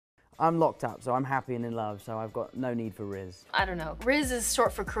I'm locked up, so I'm happy and in love, so I've got no need for Riz. I don't know. Riz is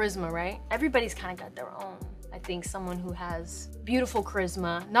short for charisma, right? Everybody's kind of got their own. I think someone who has beautiful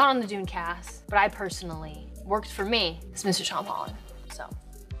charisma, not on the Dune cast, but I personally, worked for me, is Mr. Tom Holland, so.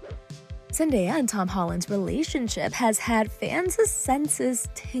 Zendaya and Tom Holland's relationship has had fans' senses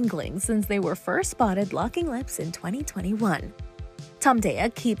tingling since they were first spotted locking lips in 2021.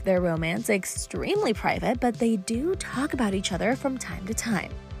 Tomdaya keep their romance extremely private, but they do talk about each other from time to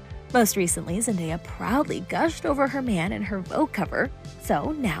time. Most recently, Zendaya proudly gushed over her man in her Vogue cover,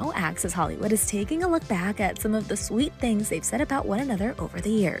 so now Access Hollywood is taking a look back at some of the sweet things they've said about one another over the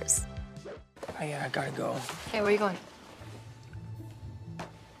years. I gotta go. Hey, where are you going?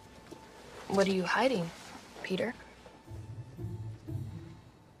 What are you hiding, Peter?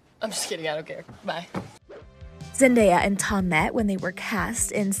 I'm just kidding, I don't care. Bye. Zendaya and Tom met when they were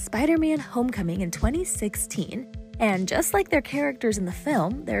cast in Spider-Man: Homecoming in 2016, and just like their characters in the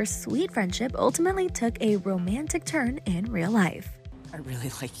film, their sweet friendship ultimately took a romantic turn in real life. I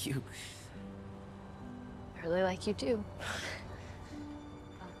really like you. I really like you too.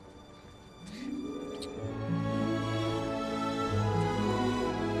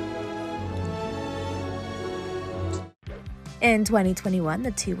 In 2021,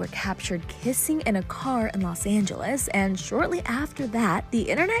 the two were captured kissing in a car in Los Angeles, and shortly after that, the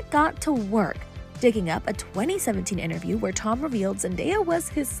internet got to work, digging up a 2017 interview where Tom revealed Zendaya was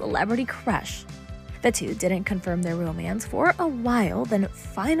his celebrity crush. The two didn't confirm their romance for a while, then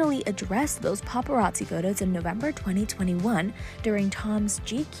finally addressed those paparazzi photos in November 2021 during Tom's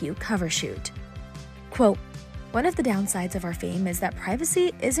GQ cover shoot. Quote, "One of the downsides of our fame is that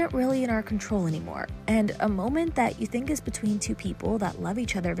privacy isn't really in our control anymore, and a moment that you think is between two people that love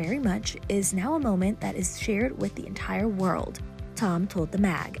each other very much is now a moment that is shared with the entire world," Tom told the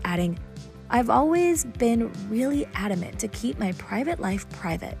mag, adding, "I've always been really adamant to keep my private life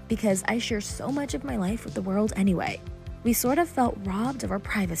private because I share so much of my life with the world anyway. We sort of felt robbed of our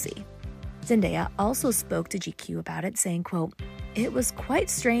privacy." Zendaya also spoke to GQ about it, saying, quote, "It was quite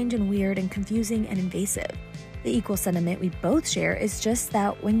strange and weird and confusing and invasive. The equal sentiment we both share is just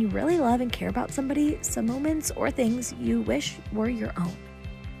that when you really love and care about somebody, some moments or things you wish were your own.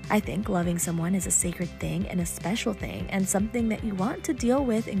 I think loving someone is a sacred thing and a special thing and something that you want to deal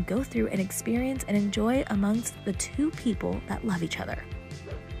with and go through and experience and enjoy amongst the two people that love each other."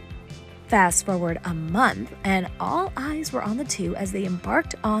 Fast forward a month, and all eyes were on the two as they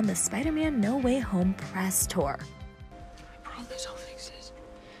embarked on the Spider-Man No Way Home press tour. I promise I'll fix this.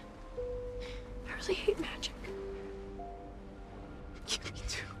 I really hate magic. Me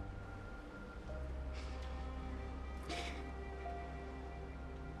too.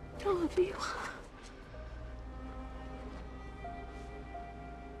 I love you.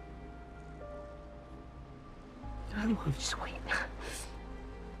 I love you. Just wait.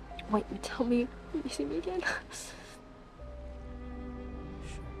 Wait, you tell me when you see me again.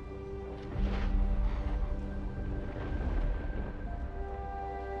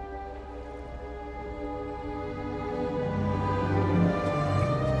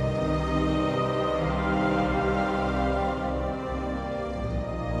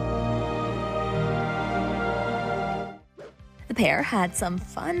 The pair had some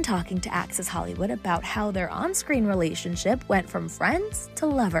fun talking to Access Hollywood about how their on-screen relationship went from friends to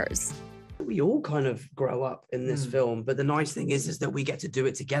lovers. We all kind of grow up in this film, but the nice thing is that we get to do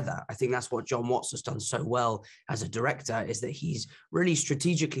it together. I think that's what John Watts has done so well as a director, is that he's really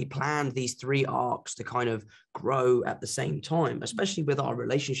strategically planned these three arcs to kind of grow at the same time, especially with our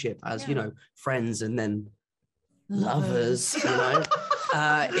relationship as, you know, friends and then lovers, you know.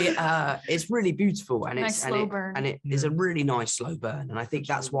 It's really beautiful, and it is a really nice slow burn, and I think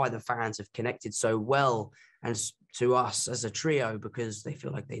that's why the fans have connected so well and to us as a trio, because they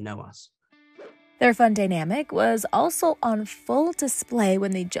feel like they know us. Their fun dynamic was also on full display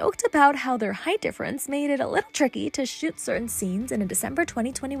when they joked about how their height difference made it a little tricky to shoot certain scenes in a December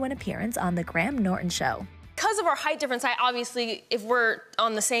 2021 appearance on The Graham Norton Show. Because of our height difference, I obviously, if we're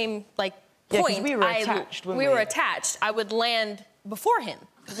on the same point, we were attached, weren't we? We were attached. I would land before him,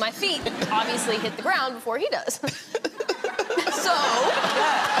 because my feet obviously hit the ground before he does. So,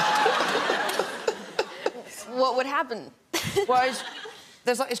 what would happen? Well,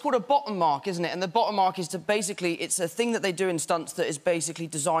 it's called a bottom mark, isn't it? And the bottom mark is it's a thing that they do in stunts that is basically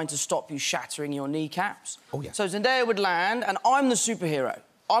designed to stop you shattering your kneecaps. Oh, yeah. So Zendaya would land, and I'm the superhero.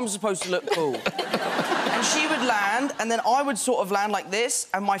 I'm supposed to look cool. And she would land, and then I would sort of land like this,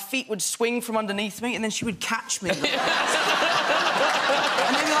 and my feet would swing from underneath me, and then she would catch me. And they'd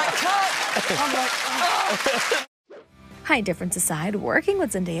be like, cut! I'm like, oh. Height difference aside, working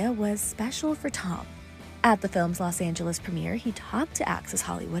with Zendaya was special for Tom. At the film's Los Angeles premiere, he talked to Access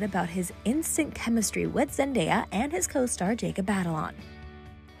Hollywood about his instant chemistry with Zendaya and his co-star Jacob Batalon.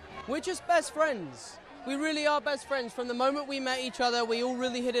 We're just best friends. We really are best friends. From the moment we met each other, we all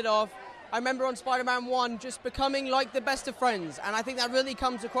really hit it off. I remember on Spider-Man 1 just becoming like the best of friends, and I think that really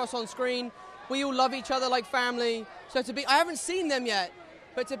comes across on screen. We all love each other like family. So I haven't seen them yet,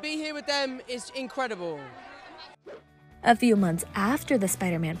 but to be here with them is incredible. A few months after the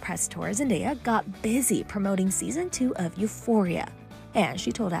Spider-Man press tour, Zendaya got busy promoting season 2 of Euphoria. And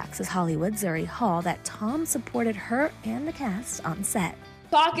she told Access Hollywood's Zuri Hall that Tom supported her and the cast on set.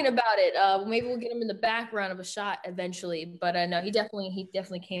 Talking about it, maybe we'll get him in the background of a shot eventually. But no, he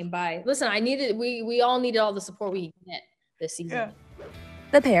definitely came by. Listen, we all needed all the support we could get this season. Yeah.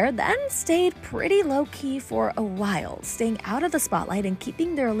 The pair then stayed pretty low-key for a while, staying out of the spotlight and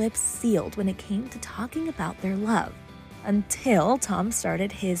keeping their lips sealed when it came to talking about their love. Until Tom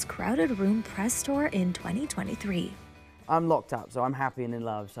started his Crowded Room press tour in 2023. I'm locked up, so I'm happy and in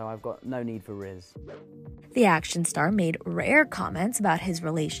love, so I've got no need for Riz. The action star made rare comments about his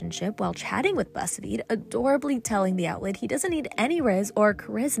relationship while chatting with BuzzFeed, adorably telling the outlet he doesn't need any Riz or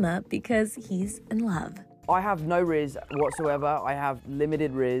charisma because he's in love. I have no Riz whatsoever. I have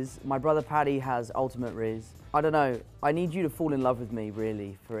limited Riz. My brother Paddy has ultimate Riz. I don't know. I need you to fall in love with me,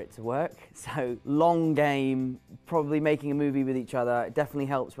 really, for it to work. So, long game, probably making a movie with each other. It definitely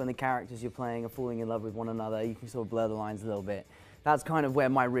helps when the characters you're playing are falling in love with one another. You can sort of blur the lines a little bit. That's kind of where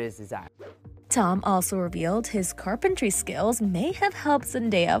my Riz is at. Tom also revealed his carpentry skills may have helped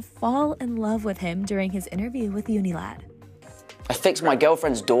Zendaya fall in love with him during his interview with Unilad. I fixed my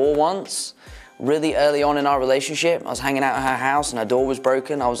girlfriend's door once, really early on in our relationship. I was hanging out at her house and her door was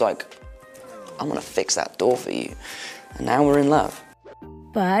broken. I was like, I'm gonna fix that door for you. And now we're in love.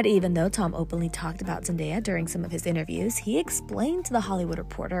 But even though Tom openly talked about Zendaya during some of his interviews, he explained to The Hollywood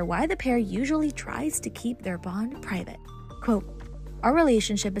Reporter why the pair usually tries to keep their bond private. Quote, "Our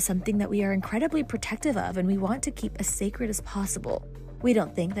relationship is something that we are incredibly protective of and we want to keep as sacred as possible. We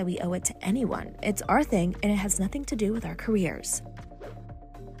don't think that we owe it to anyone. It's our thing and it has nothing to do with our careers."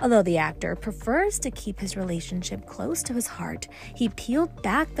 Although the actor prefers to keep his relationship close to his heart, he peeled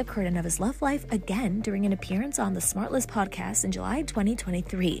back the curtain of his love life again during an appearance on the Smartless podcast in July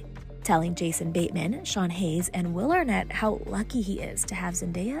 2023, telling Jason Bateman, Sean Hayes, and Will Arnett how lucky he is to have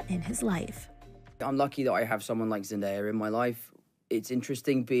Zendaya in his life. I'm lucky that I have someone like Zendaya in my life. It's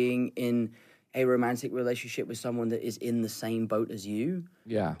interesting being in a romantic relationship with someone that is in the same boat as you.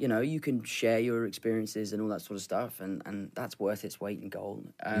 Yeah. You know, you can share your experiences and all that sort of stuff, and that's worth its weight in gold.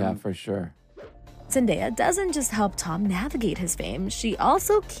 Yeah, for sure. Zendaya doesn't just help Tom navigate his fame, she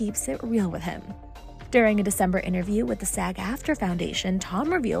also keeps it real with him. During a December interview with the SAG-AFTRA Foundation,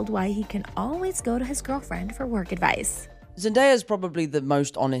 Tom revealed why he can always go to his girlfriend for work advice. Zendaya's probably the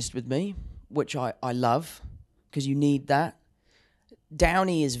most honest with me, which I love, because you need that.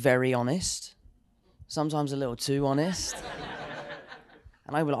 Downey is very honest. Sometimes a little too honest.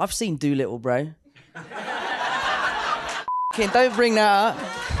 And I've seen Doolittle, bro. Okay, don't bring that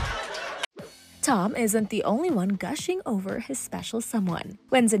up. Tom isn't the only one gushing over his special someone.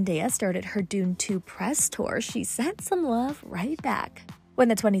 When Zendaya started her Dune 2 press tour, she sent some love right back. When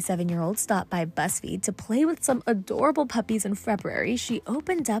the 27-year-old stopped by BuzzFeed to play with some adorable puppies in February, she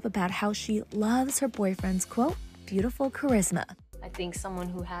opened up about how she loves her boyfriend's, quote, beautiful charisma. I think someone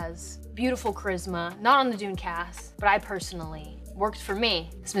who has beautiful charisma, not on the Dune cast, but I personally worked for me,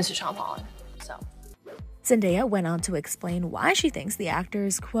 is Mr. Tom Holland, so. Zendaya went on to explain why she thinks the actor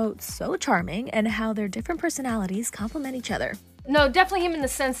is, quote, so charming and how their different personalities complement each other. No, definitely him in the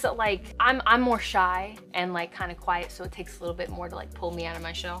sense that, like, I'm more shy and, like, kind of quiet, so it takes a little bit more to, like, pull me out of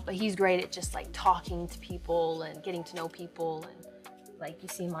my shell. But he's great at just, like, talking to people and getting to know people, and, like, you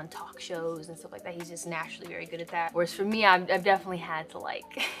see him on talk shows and stuff like that. He's just naturally very good at that. Whereas for me, I've definitely had to, like,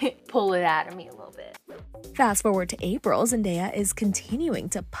 pull it out of me a little bit. Fast forward to April, Zendaya is continuing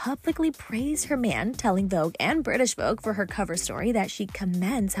to publicly praise her man, telling Vogue and British Vogue for her cover story that she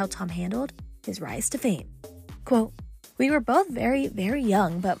commends how Tom handled his rise to fame. Quote, "We were both very, very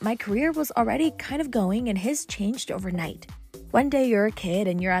young, but my career was already kind of going and his changed overnight. One day you're a kid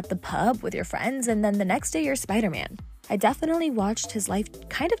and you're at the pub with your friends, and then the next day you're Spider-Man. I definitely watched his life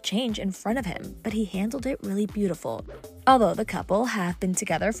kind of change in front of him, but he handled it really beautiful." Although the couple have been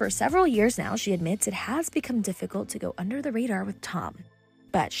together for several years now, she admits it has become difficult to go under the radar with Tom.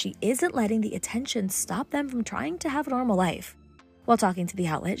 But she isn't letting the attention stop them from trying to have a normal life. While talking to the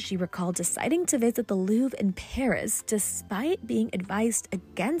outlet, she recalled deciding to visit the Louvre in Paris despite being advised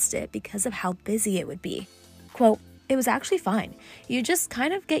against it because of how busy it would be. Quote, "It was actually fine. You just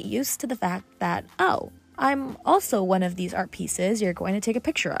kind of get used to the fact that, oh, I'm also one of these art pieces you're going to take a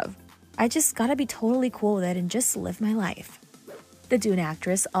picture of. I just gotta be totally cool with it and just live my life. The Dune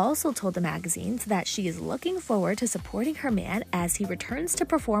actress also told the magazines that she is looking forward to supporting her man as he returns to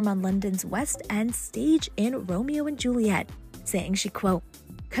perform on London's West End stage in Romeo and Juliet, saying she, quote,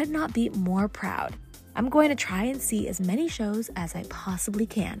 "could not be more proud. I'm going to try and see as many shows as I possibly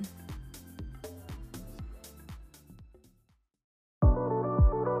can."